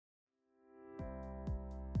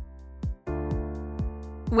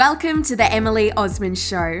Welcome to the Emily Osmond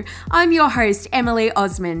Show. I'm your host, Emily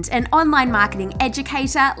Osmond, an online marketing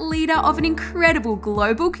educator, leader of an incredible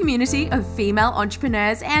global community of female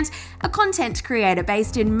entrepreneurs, and a content creator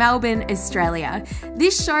based in Melbourne, Australia.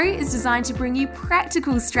 This show is designed to bring you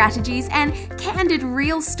practical strategies and candid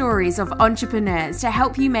real stories of entrepreneurs to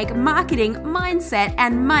help you make marketing, mindset,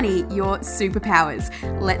 and money your superpowers.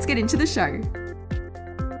 Let's get into the show.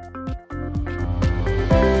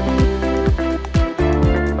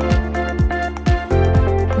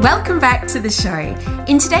 Welcome back to the show.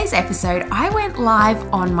 In today's episode, I went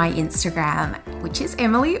live on my Instagram, which is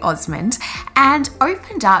Emily Osmond, and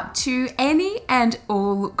opened up to any and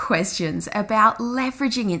all questions about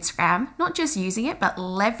leveraging Instagram, not just using it, but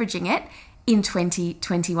leveraging it in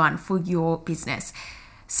 2021 for your business.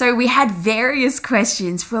 So we had various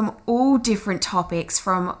questions from all different topics,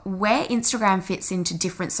 from where Instagram fits into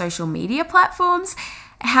different social media platforms,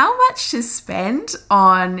 how much to spend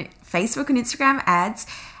on Facebook and Instagram ads,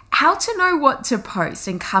 how to know what to post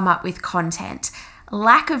and come up with content,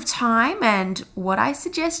 lack of time and what I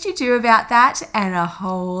suggest you do about that, and a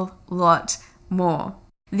whole lot more.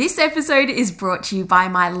 This episode is brought to you by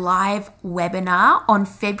my live webinar on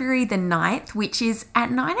February the 9th, which is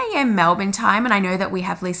at 9 a.m. Melbourne time, and I know that we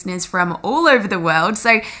have listeners from all over the world,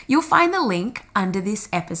 so you'll find the link under this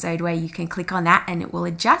episode where you can click on that and it will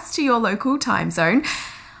adjust to your local time zone.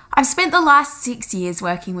 I've spent the last 6 years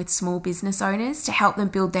working with small business owners to help them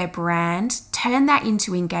build their brand, turn that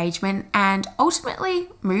into engagement, and ultimately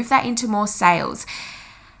move that into more sales.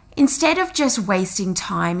 Instead of just wasting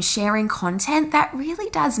time sharing content that really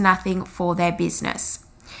does nothing for their business.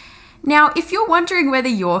 Now, if you're wondering whether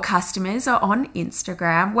your customers are on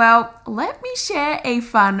Instagram, well, let me share a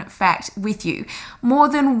fun fact with you. More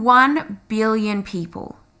than 1 billion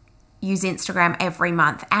people use Instagram every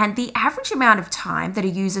month, and the average amount of time that a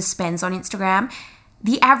user spends on Instagram,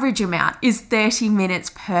 the average amount is 30 minutes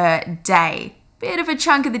per day. Bit of a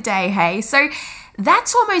chunk of the day, hey? So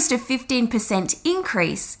that's almost a 15%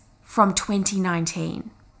 increase from 2019.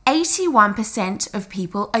 81% of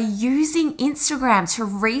people are using Instagram to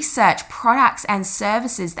research products and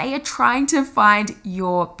services. They are trying to find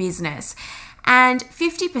your business. And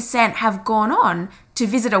 50% have gone on to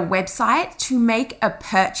visit a website to make a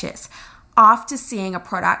purchase after seeing a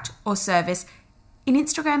product or service in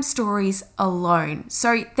Instagram stories alone.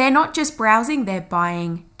 So they're not just browsing, they're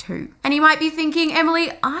buying too. And you might be thinking,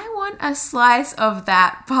 Emily, I want a slice of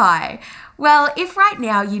that pie. Well, if right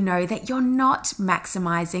now you know that you're not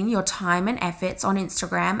maximizing your time and efforts on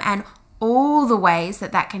Instagram and all the ways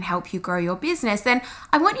that that can help you grow your business, then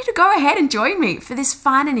I want you to go ahead and join me for this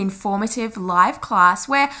fun and informative live class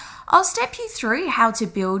where I'll step you through how to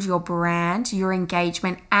build your brand, your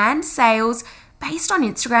engagement, and sales based on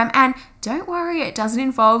Instagram. And don't worry, it doesn't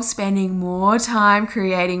involve spending more time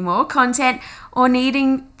creating more content or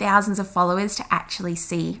needing thousands of followers to actually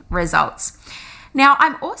see results. Now,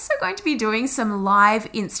 I'm also going to be doing some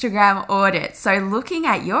live Instagram audits, so looking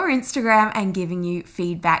at your Instagram and giving you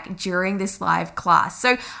feedback during this live class.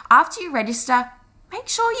 So after you register, make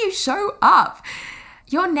sure you show up.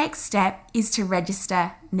 Your next step is to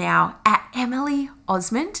register now at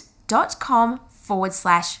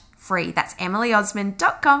emilyosmond.com/free. That's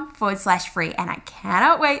emilyosmond.com/free, and I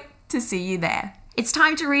cannot wait to see you there. It's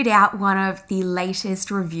time to read out one of the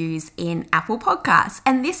latest reviews in Apple Podcasts,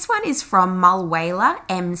 and this one is from Mulwala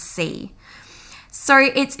MC. So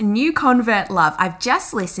it's New Convert Love. I've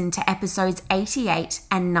just listened to episodes 88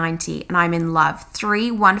 and 90, and I'm in love.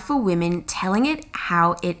 3 wonderful women telling it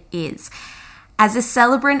how it is. As a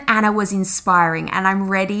celebrant, Anna was inspiring, and I'm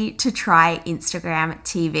ready to try Instagram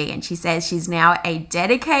TV. And she says she's now a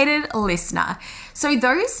dedicated listener. So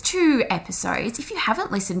those 2 episodes, if you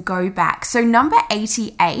haven't listened, go back. So number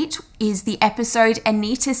 88 is the episode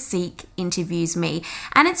Anita Seek Interviews Me.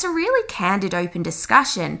 And it's a really candid, open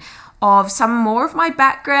discussion of some more of my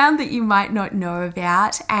background that you might not know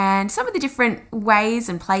about and some of the different ways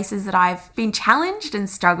and places that I've been challenged and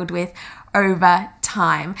struggled with over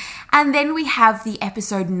time. And then we have the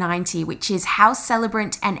episode 90, which is how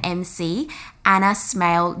celebrant and MC Anna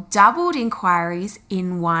Smale doubled inquiries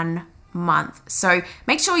in 1 month. So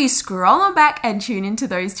make sure you scroll on back and tune into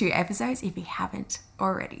those 2 episodes if you haven't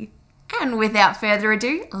already. And without further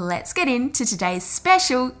ado, let's get into today's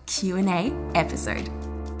special Q&A episode.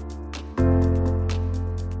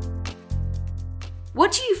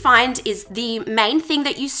 What do you find is the main thing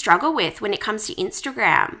that you struggle with when it comes to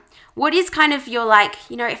Instagram? What is kind of your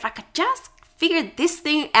if I could just figured this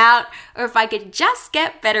thing out, or if I could just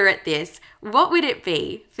get better at this, what would it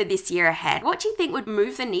be for this year ahead? What do you think would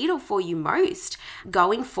move the needle for you most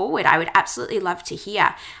going forward? I would absolutely love to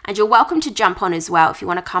hear. And you're welcome to jump on as well. If you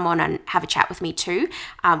want to come on and have a chat with me too,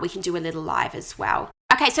 we can do a little live as well.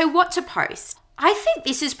 Okay, so what to post? I think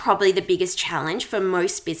this is probably the biggest challenge for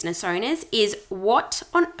most business owners is what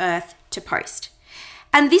on earth to post.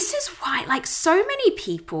 And this is why, like, so many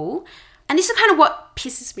people, and this is kind of what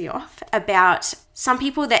pisses me off about some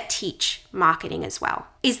people that teach marketing as well,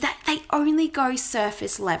 is that they only go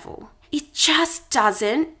surface level. It just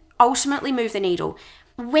doesn't ultimately move the needle.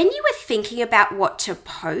 When you are thinking about what to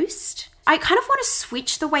post, I kind of want to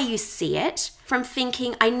switch the way you see it from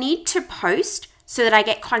thinking I need to post so that I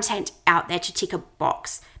get content out there to tick a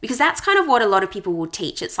box. Because that's kind of what a lot of people will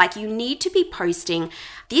teach. It's like you need to be posting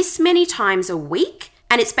this many times a week,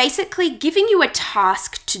 and it's basically giving you a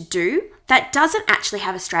task to do that doesn't actually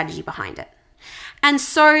have a strategy behind it. And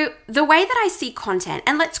so the way that I see content,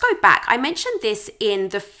 and let's go back, I mentioned this in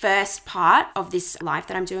the first part of this live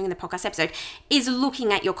that I'm doing in the podcast episode, is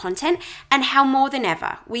looking at your content and how more than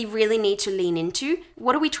ever we really need to lean into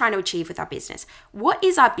what are we trying to achieve with our business? What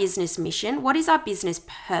is our business mission? What is our business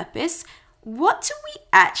purpose? What do we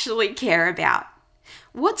actually care about?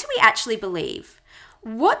 What do we actually believe?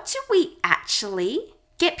 What do we actually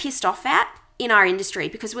get pissed off at in our industry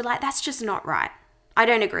because we're like, that's just not right. I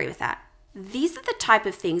don't agree with that. These are the type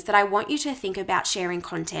of things that I want you to think about sharing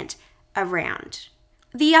content around.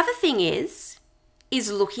 The other thing is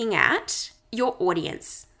looking at your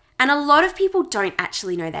audience. And a lot of people don't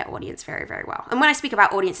actually know their audience very, very well. And when I speak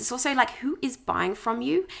about audience, it's also like who is buying from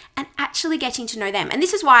you and actually getting to know them. And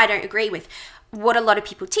this is why I don't agree with what a lot of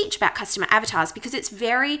people teach about customer avatars, because it's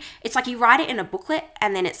like you write it in a booklet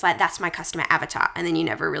and then it's like, that's my customer avatar. And then you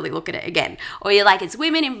never really look at it again. Or you're like, it's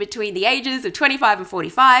women in between the ages of 25 and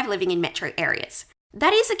 45 living in metro areas.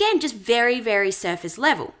 That is, again, just very, very surface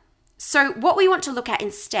level. So what we want to look at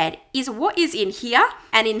instead is what is in here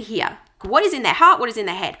and in here. What is in their heart? What is in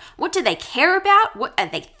their head? What do they care about? What are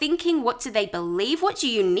they thinking? What do they believe? What do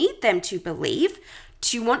you need them to believe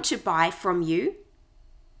to want to buy from you?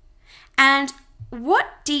 And what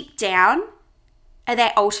deep down are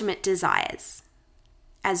their ultimate desires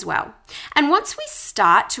as well? And once we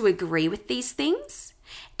start to agree with these things,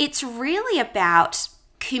 it's really about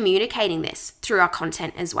communicating this through our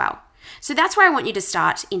content as well. So that's where I want you to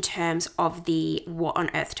start in terms of the what on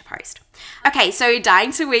earth to post. Okay, so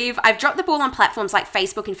dying to weave. I've dropped the ball on platforms like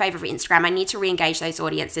Facebook in favor of Instagram. I need to re-engage those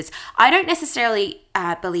audiences. I don't necessarily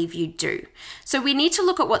believe you do. So we need to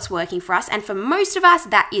look at what's working for us. And for most of us,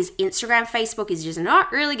 that is Instagram. Facebook is just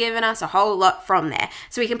not really giving us a whole lot from there.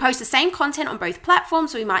 So we can post the same content on both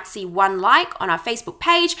platforms. So we might see 1 like on our Facebook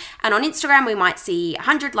page. And on Instagram, we might see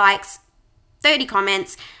 100 likes, 30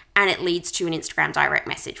 comments, and it leads to an Instagram direct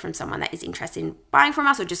message from someone that is interested in buying from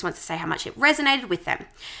us or just wants to say how much it resonated with them.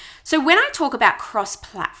 So when I talk about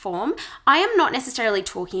cross-platform, I am not necessarily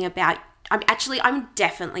talking about, I'm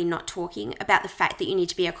definitely not talking about the fact that you need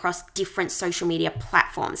to be across different social media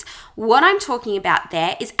platforms. What I'm talking about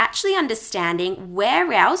there is actually understanding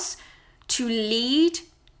where else to lead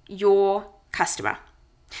your customer.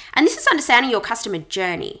 And this is understanding your customer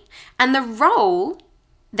journey and the role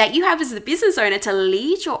that you have as the business owner to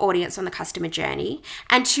lead your audience on the customer journey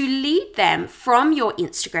and to lead them from your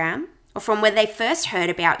Instagram or from where they first heard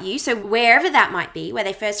about you. So wherever that might be, where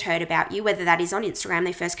they first heard about you, whether that is on Instagram,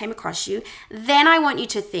 they first came across you, then I want you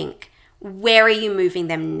to think, where are you moving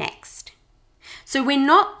them next? So we're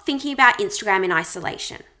not thinking about Instagram in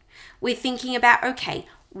isolation. We're thinking about, okay,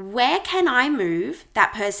 where can I move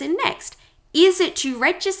that person next? Is it to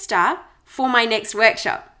register for my next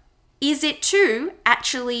workshop? Is it to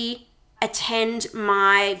actually attend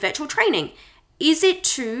my virtual training? Is it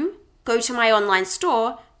to go to my online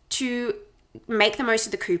store to make the most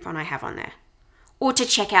of the coupon I have on there? Or to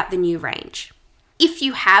check out the new range? If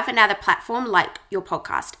you have another platform like your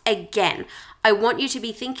podcast, again, I want you to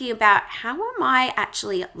be thinking about how am I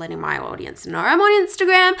actually letting my audience know I'm on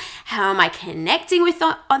Instagram? How am I connecting with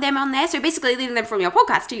them on there? So basically leading them from your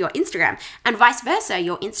podcast to your Instagram and vice versa,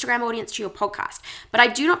 your Instagram audience to your podcast. But I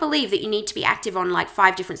do not believe that you need to be active on like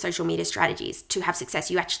 5 different social media strategies to have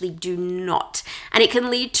success. You actually do not. And it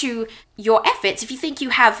can lead to your efforts if you think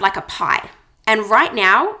you have like a pie. And right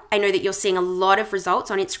now, I know that you're seeing a lot of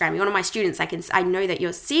results on Instagram. You're one of my students. I know that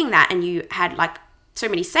you're seeing that and you had like so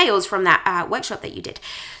many sales from that workshop that you did.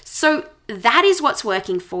 So that is what's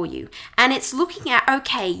working for you. And it's looking at,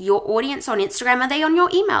 okay, your audience on Instagram, are they on your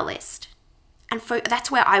email list? And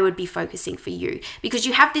that's where I would be focusing for you because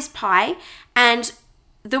you have this pie and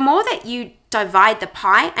the more that you divide the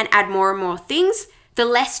pie and add more and more things, the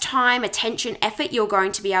less time, attention, effort you're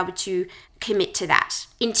going to be able to commit to that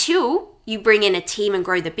until you bring in a team and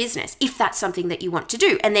grow the business, if that's something that you want to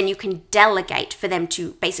do. And then you can delegate for them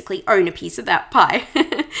to basically own a piece of that pie.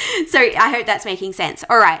 So I hope that's making sense.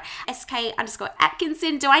 All right,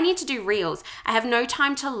 SK_Atkinson, do I need to do reels? I have no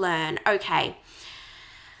time to learn. Okay.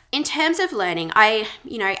 In terms of learning,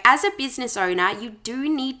 as a business owner, you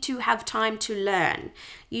do need to have time to learn.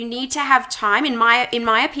 You need to have time, in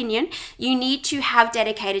my opinion, you need to have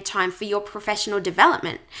dedicated time for your professional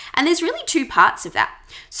development. And there's really two parts of that.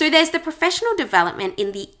 So there's the professional development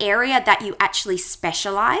in the area that you actually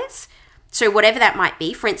specialize. So whatever that might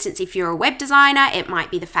be, for instance, if you're a web designer, it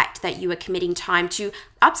might be the fact that you are committing time to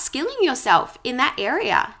upskilling yourself in that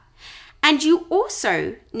area. And you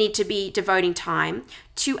also need to be devoting time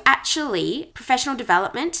to actually professional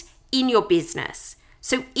development in your business.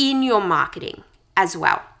 So in your marketing as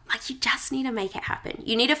well. Like, you just need to make it happen.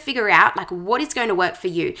 You need to figure out what is going to work for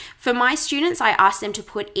you. For my students, I ask them to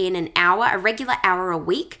put in a regular hour a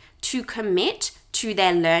week to commit to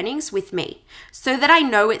their learnings with me, so that I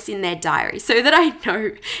know it's in their diary, so that I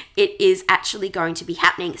know it is actually going to be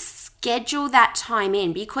happening. Schedule that time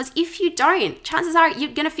in, because if you don't, chances are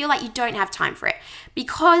you're going to feel like you don't have time for it,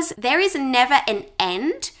 because there is never an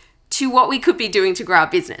end to what we could be doing to grow our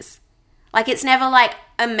business. It's never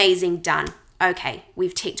amazing, done. Okay,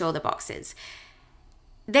 we've ticked all the boxes.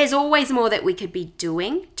 There's always more that we could be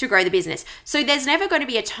doing to grow the business. So there's never going to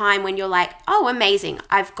be a time when you're like, oh, amazing,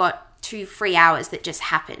 I've got 2 free hours that just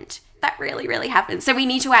happened. That really, really happened. So we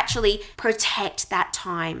need to actually protect that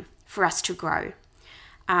time for us to grow.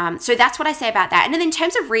 So that's what I say about that. And then in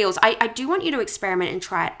terms of reels, I do want you to experiment and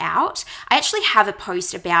try it out. I actually have a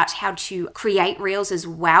post about how to create reels as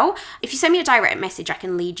well. If you send me a direct message, I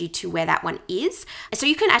can lead you to where that one is, so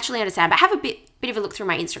you can actually understand. But have a bit of a look through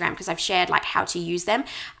my Instagram, because I've shared how to use them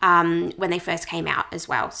when they first came out as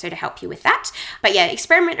well, so to help you with that. But yeah,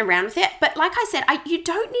 experiment around with it. But like I said, you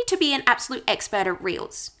don't need to be an absolute expert at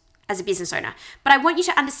reels as a business owner, but I want you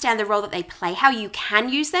to understand the role that they play, how you can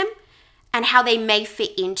use them, and how they may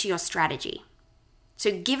fit into your strategy.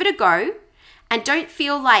 So give it a go, and don't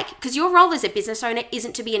feel because your role as a business owner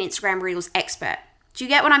isn't to be an Instagram Reels expert. Do you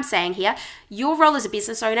get what I'm saying here? Your role as a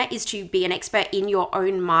business owner is to be an expert in your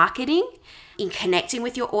own marketing, in connecting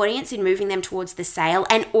with your audience, in moving them towards the sale,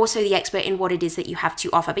 and also the expert in what it is that you have to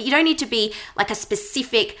offer. But you don't need to be a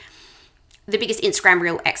specific, the biggest Instagram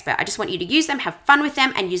Reel expert. I just want you to use them, have fun with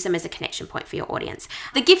them, and use them as a connection point for your audience.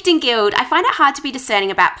 The Gifting Guild, I find it hard to be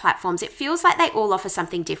discerning about platforms. It feels like they all offer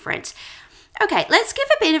something different. Okay, let's give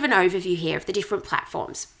a bit of an overview here of the different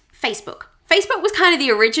platforms. Facebook. Facebook was kind of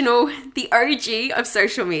the original, the OG of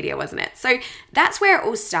social media, wasn't it? So that's where it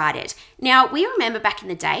all started. Now, we remember back in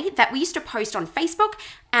the day that we used to post on Facebook,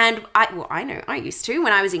 and I know I used to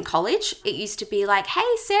when I was in college. It used to be like, hey,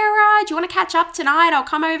 Sarah, do you want to catch up tonight? I'll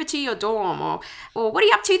come over to your dorm. Or what are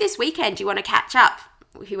you up to this weekend? Do you want to catch up?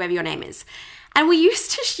 Whoever your name is. And we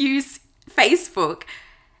used to use Facebook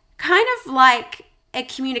kind of like a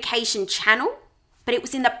communication channel, but it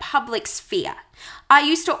was in the public sphere. I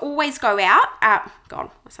used to always go out, God,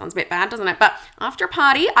 that sounds a bit bad, doesn't it? But after a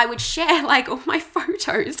party, I would share all my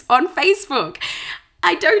photos on Facebook.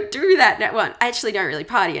 I don't do that now. Well, I actually don't really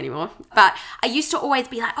party anymore. But I used to always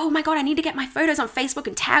be like, oh my God, I need to get my photos on Facebook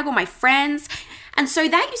and tag all my friends. And so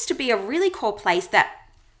that used to be a really cool place that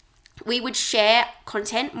we would share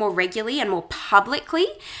content more regularly and more publicly.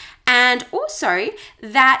 And also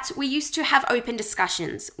that we used to have open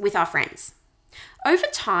discussions with our friends. Over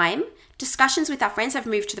time, discussions with our friends have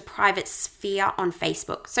moved to the private sphere on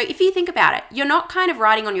Facebook. So if you think about it, you're not kind of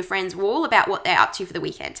writing on your friend's wall about what they're up to for the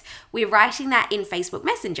weekend. We're writing that in Facebook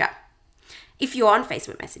Messenger, if you're on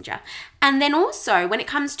Facebook Messenger. And then also, when it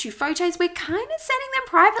comes to photos, we're kind of sending them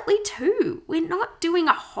privately too. We're not doing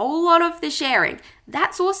a whole lot of the sharing.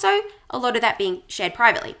 That's also a lot of that being shared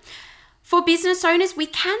privately. For business owners, we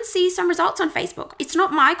can see some results on Facebook. It's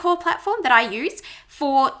not my core platform that I use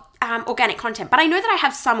for organic content, but I know that I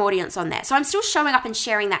have some audience on there. So I'm still showing up and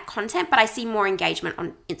sharing that content, but I see more engagement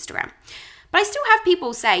on Instagram. But I still have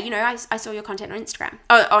people say, I saw your content on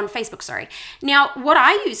on Facebook, sorry. Now, what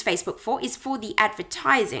I use Facebook for is for the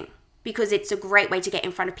advertising, because it's a great way to get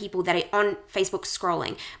in front of people that are on Facebook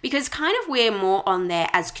scrolling, because kind of we're more on there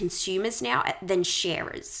as consumers now than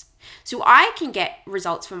sharers. So I can get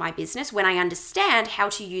results for my business when I understand how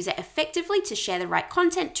to use it effectively to share the right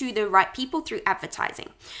content to the right people through advertising.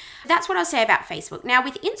 That's what I'll say about Facebook. Now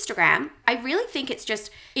with Instagram, I really think it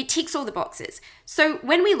ticks all the boxes. So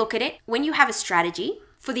when we look at it, when you have a strategy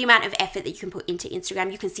for the amount of effort that you can put into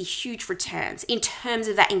Instagram, you can see huge returns in terms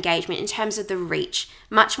of that engagement, in terms of the reach,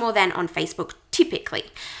 much more than on Facebook typically.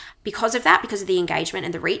 because of that, because of the engagement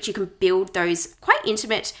and the reach, you can build those quite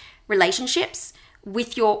intimate relationships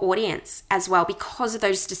with your audience as well because of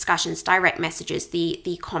those discussions, direct messages,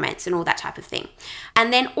 the comments and all that type of thing.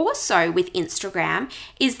 And then also with Instagram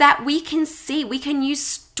is that we can use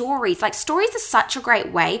stories. Like stories are such a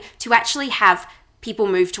great way to actually have people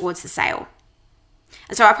move towards the sale.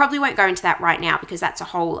 And so I probably won't go into that right now because that's a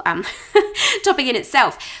whole topic in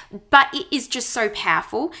itself. But it is just so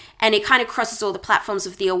powerful, and it kind of crosses all the platforms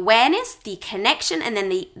of the awareness, the connection, and then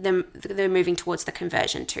the moving towards the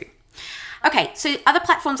conversion too. Okay, so other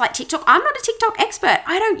platforms like TikTok. I'm not a TikTok expert.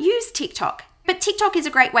 I don't use TikTok. But TikTok is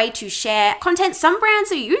a great way to share content. Some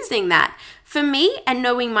brands are using that. For me, and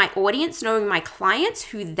knowing my audience, knowing my clients,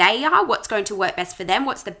 who they are, what's going to work best for them,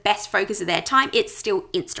 what's the best focus of their time, it's still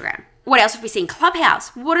Instagram. What else have we seen? Clubhouse.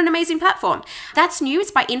 What an amazing platform. That's new. It's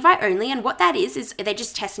by invite only. And what that is they're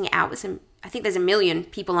just testing it out with some, I think there's 1 million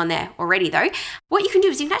people on there already though. What you can do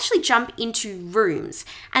is you can actually jump into rooms.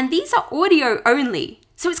 And these are audio only.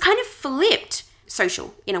 So it's kind of flipped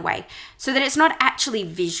social in a way, so that it's not actually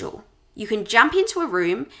visual. You can jump into a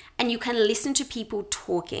room and you can listen to people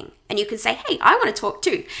talking, and you can say, hey, I want to talk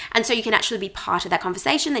too. And so you can actually be part of that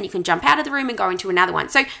conversation. Then you can jump out of the room and go into another one.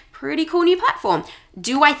 So pretty cool new platform.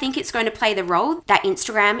 Do I think it's going to play the role that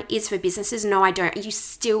Instagram is for businesses? No, I don't. You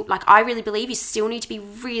still, I really believe you still need to be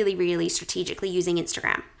really, really strategically using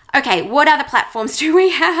Instagram. Okay, what other platforms do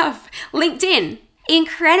we have? LinkedIn.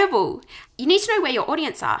 Incredible. You need to know where your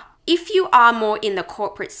audience are. If you are more in the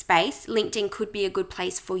corporate space, LinkedIn could be a good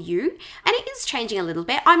place for you. And it is changing a little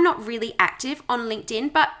bit. I'm not really active on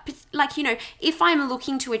LinkedIn, but if I'm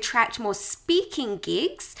looking to attract more speaking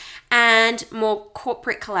gigs and more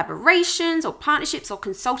corporate collaborations or partnerships or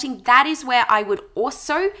consulting, that is where I would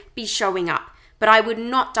also be showing up. But I would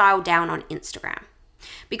not dial down on Instagram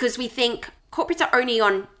because we think corporates are only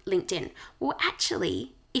on LinkedIn. Well,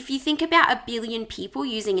 actually, if you think about 1 billion people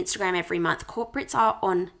using Instagram every month, corporates are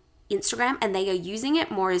on Instagram and they are using it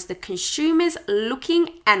more as the consumers looking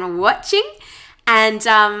and watching. And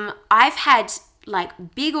I've had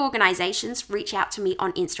big organizations reach out to me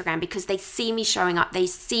on Instagram because they see me showing up, they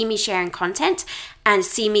see me sharing content and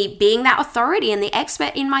see me being that authority and the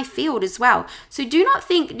expert in my field as well. So do not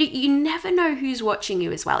think, you never know who's watching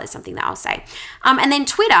you as well, is something that I'll say. And then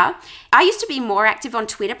Twitter, I used to be more active on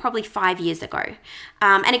Twitter probably 5 years ago.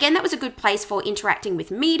 And again, that was a good place for interacting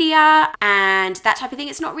with media and that type of thing.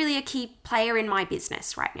 It's not really a key player in my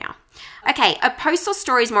business right now. Okay, a post or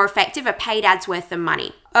story is more effective, a paid ad's worth the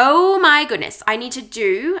money. Oh my goodness, I need to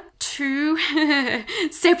do 2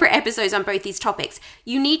 separate episodes on both these topics.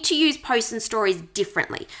 You need to use posts and stories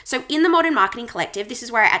differently. So in the Modern Marketing Collective, this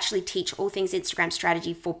is where I actually teach all things Instagram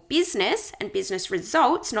strategy for business and business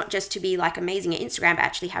results, not just to be amazing at Instagram, but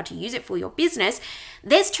actually how to use it for your business.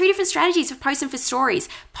 There's 2 different strategies for posts and for stories.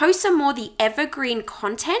 Posts are more the evergreen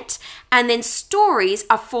content, and then stories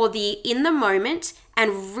are for the in the moment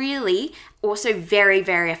and really also very,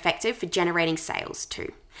 very effective for generating sales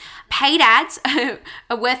too. Paid ads are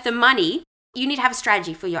worth the money. You need to have a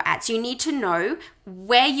strategy for your ads. You need to know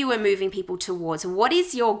where you are moving people towards. What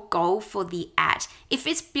is your goal for the ad? If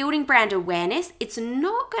it's building brand awareness, it's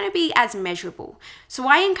not going to be as measurable. So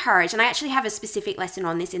I encourage, and I actually have a specific lesson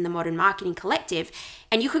on this in the Modern Marketing Collective,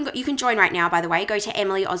 and you can join right now, by the way. Go to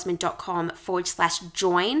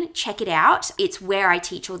emilyosmond.com/join. Check it out. It's where I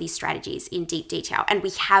teach all these strategies in deep detail. And we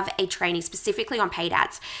have a training specifically on paid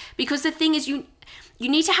ads, because the thing is you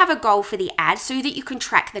need to have a goal for the ad so that you can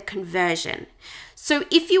track the conversion. So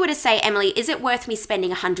if you were to say, Emily, is it worth me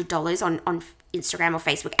spending $100 on Instagram or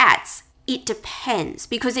Facebook ads? It depends,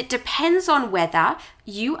 because it depends on whether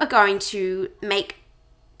you are going to make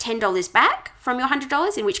 $10 back from your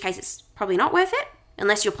 $100, in which case it's probably not worth it,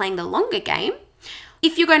 unless you're playing the longer game.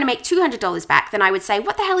 If you're going to make $200 back, then I would say,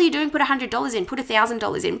 what the hell are you doing? Put $100 in, put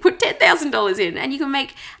 $1,000 in, put $10,000 in, and you can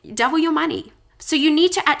make double your money. So you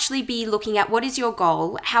need to actually be looking at what is your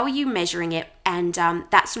goal, how are you measuring it, and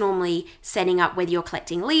that's normally setting up whether you're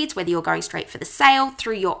collecting leads, whether you're going straight for the sale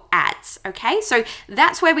through your ads, okay? So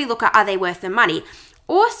that's where we look at, are they worth the money?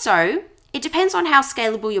 Also, it depends on how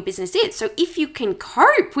scalable your business is. So if you can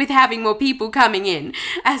cope with having more people coming in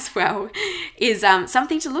as well is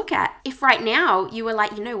something to look at. If right now you are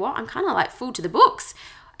like, you know what, I'm kind of full to the books,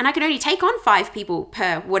 and I can only take on 5 people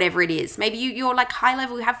per whatever it is. Maybe you're high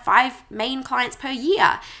level, you have 5 main clients per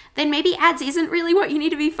year. Then maybe ads isn't really what you need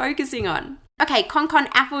to be focusing on. Okay,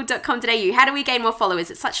 conconapple.com.au. How do we gain more followers?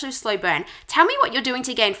 It's such a slow burn. Tell me what you're doing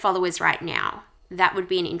to gain followers right now. That would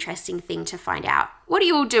be an interesting thing to find out. What are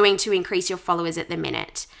you all doing to increase your followers at the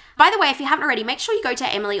minute? By the way, if you haven't already, make sure you go to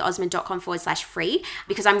emilyosmond.com/free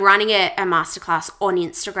because I'm running a masterclass on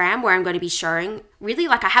Instagram where I'm going to be showing really,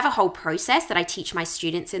 I have a whole process that I teach my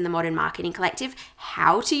students in the Modern Marketing Collective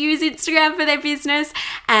how to use Instagram for their business.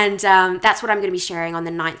 And that's what I'm going to be sharing on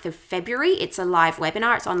the 9th of February. It's a live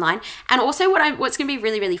webinar. It's online. And also what's going to be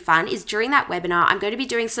really, really fun is during that webinar, I'm going to be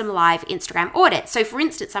doing some live Instagram audits. So for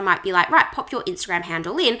instance, I might be like, right, pop your Instagram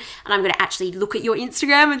handle in, and I'm going to actually look at your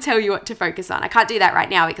Instagram and tell you what to focus on. I can't do that right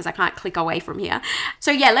now because I can't click away from here.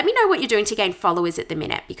 So yeah, let me know what you're doing to gain followers at the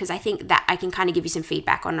minute, because I think that I can kind of give you some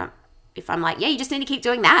feedback on if I'm like, yeah, you just need to keep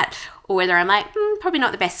doing that, or whether I'm like, probably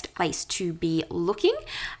not the best place to be looking.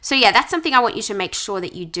 So yeah, that's something I want you to make sure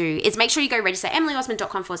that you do, is make sure you go register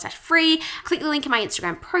emilyosmond.com/free, click the link in my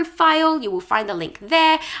Instagram profile, you will find the link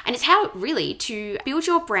there. And it's how really to build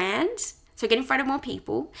your brand, so get in front of more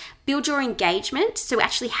people, build your engagement, so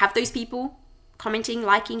actually have those people commenting,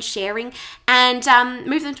 liking, sharing, and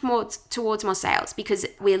move them towards more sales, because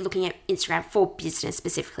we're looking at Instagram for business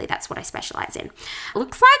specifically. That's what I specialize in.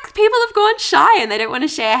 Looks like people have gone shy and they don't want to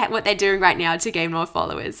share what they're doing right now to gain more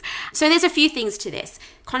followers. So there's a few things to this.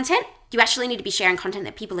 Content, you actually need to be sharing content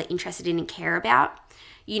that people are interested in and care about.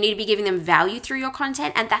 You need to be giving them value through your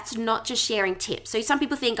content, and that's not just sharing tips. So some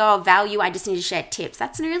people think, oh, value, I just need to share tips.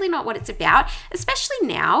 That's really not what it's about, especially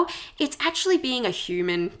now. It's actually being a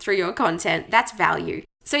human through your content. That's value.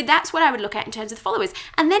 So that's what I would look at in terms of followers.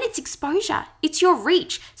 And then it's exposure. It's your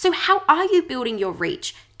reach. So how are you building your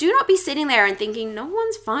reach? Do not be sitting there and thinking, no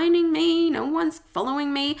one's finding me, no one's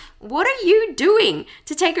following me. What are you doing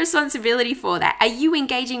to take responsibility for that? Are you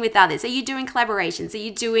engaging with others? Are you doing collaborations? Are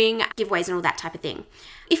you doing giveaways and all that type of thing?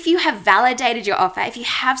 If you have validated your offer, if you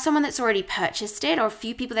have someone that's already purchased it, or a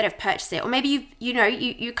few people that have purchased it, or maybe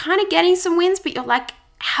you're kind of getting some wins, but you're like,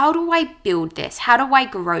 how do I build this? How do I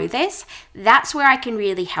grow this? That's where I can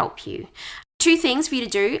really help you. 2 things for you to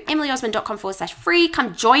do, emilyosmond.com/free.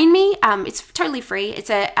 Come join me. It's totally free. It's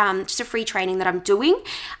just a free training that I'm doing.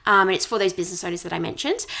 And it's for those business owners that I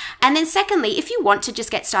mentioned. And then secondly, if you want to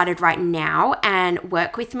just get started right now and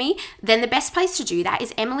work with me, then the best place to do that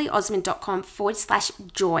is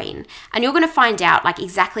emilyosmond.com/join. And you're going to find out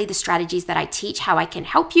exactly the strategies that I teach, how I can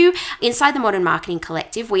help you. Inside the Modern Marketing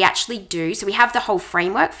Collective, we actually do. So we have the whole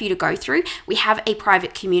framework for you to go through. We have a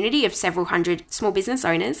private community of several hundred small business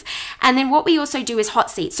owners. And then what we also do is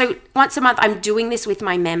hot seats. So once a month, I'm doing this with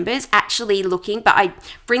my members, actually looking, but I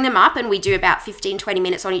bring them up and we do about 15-20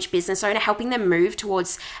 minutes on each business owner, helping them move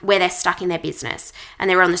towards where they're stuck in their business. And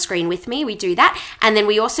they're on the screen with me. We do that. And then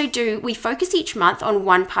we focus each month on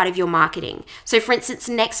one part of your marketing. So for instance,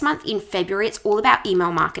 next month in February, it's all about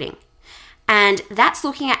email marketing. And that's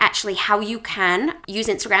looking at actually how you can use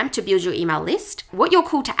Instagram to build your email list, what your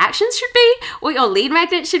call to actions should be, what your lead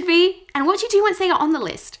magnet should be, and what you do once they are on the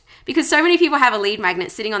list. Because so many people have a lead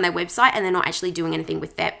magnet sitting on their website and they're not actually doing anything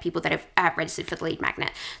with their people that have registered for the lead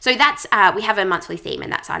magnet. So that's, we have a monthly theme,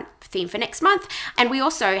 and that's our theme for next month. And we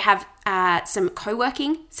also have some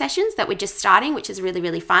co-working sessions that we're just starting, which is really,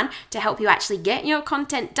 really fun to help you actually get your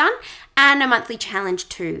content done, and a monthly challenge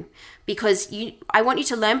too. Because I want you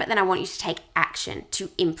to learn, but then I want you to take action, to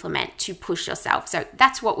implement, to push yourself. So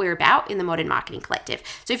that's what we're about in the Modern Marketing Collective.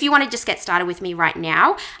 So if you want to just get started with me right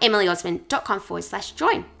now,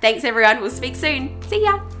 emilyosmond.com/join. Thanks everyone. We'll speak soon. See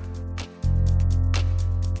ya.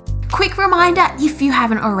 Quick reminder, if you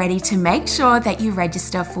haven't already, to make sure that you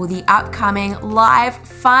register for the upcoming live,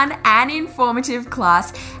 fun and informative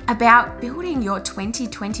class about building your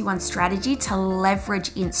 2021 strategy to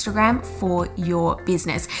leverage Instagram for your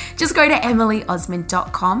business. Just go to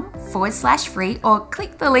emilyosmond.com/free or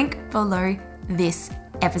click the link below this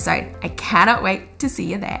episode. I cannot wait to see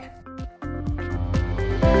you there.